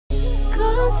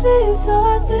Can't sleep, so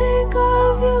I think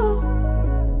of you.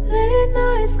 Late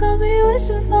nights got me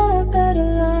wishing for a better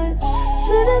life.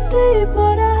 Shouldn't deep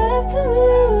what I have to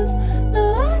lose.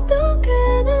 No, I don't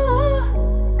care, no.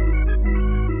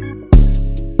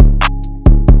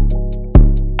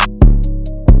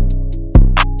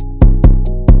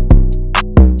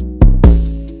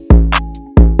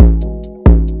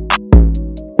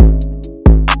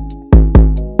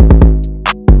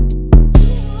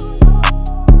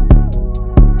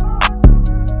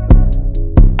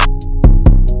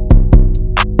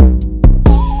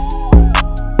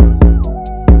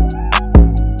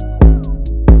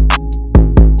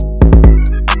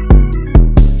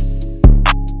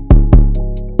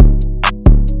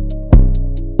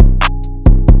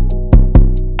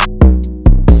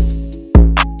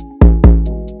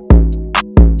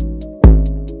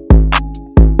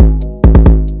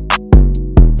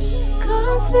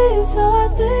 Sleep, so I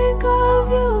think of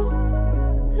you.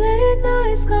 Late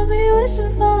nights got me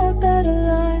wishing for a better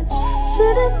life.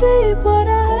 Shouldn't deep what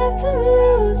I have to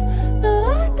lose. No,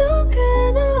 I don't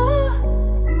care, no.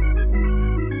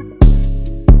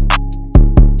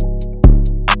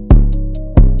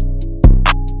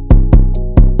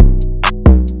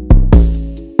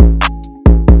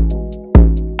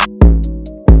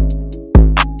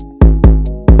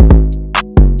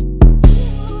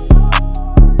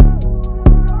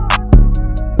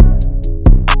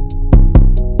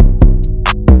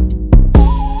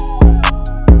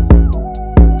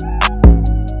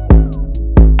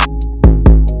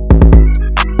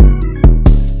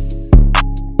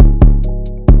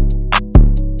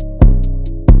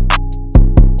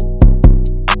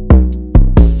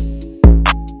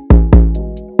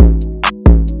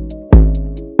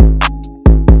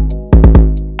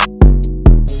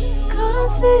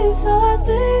 Sleep, so I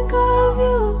think of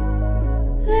you.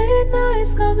 Late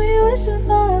nights got me wishing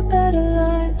for a better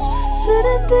life.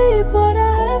 Shouldn't deep what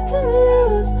I have to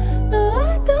lose. No,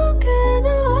 I don't care, no.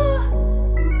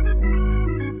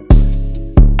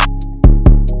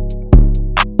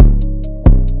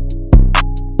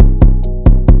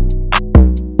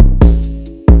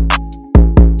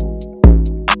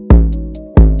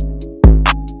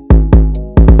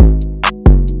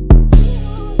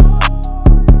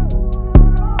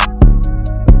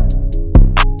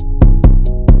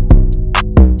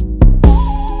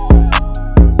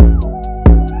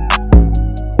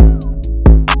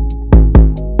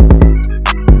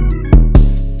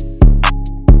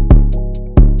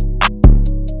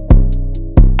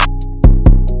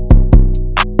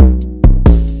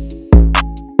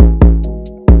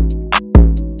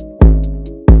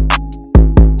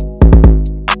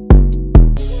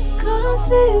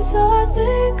 Sleep, so I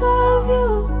think of you.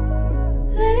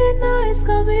 Late nights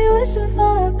got me wishing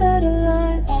for a better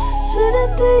life.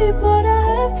 Shouldn't deep what I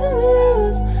have to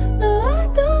lose. No, I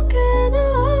don't care,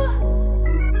 no.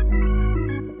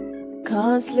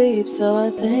 Can't sleep, so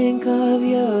I think of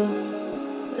you.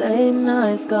 Late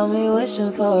nights got me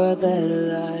wishing for a better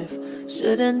life.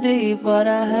 Shouldn't deep what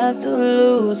I have to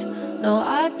lose. No,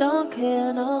 I don't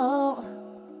care, no.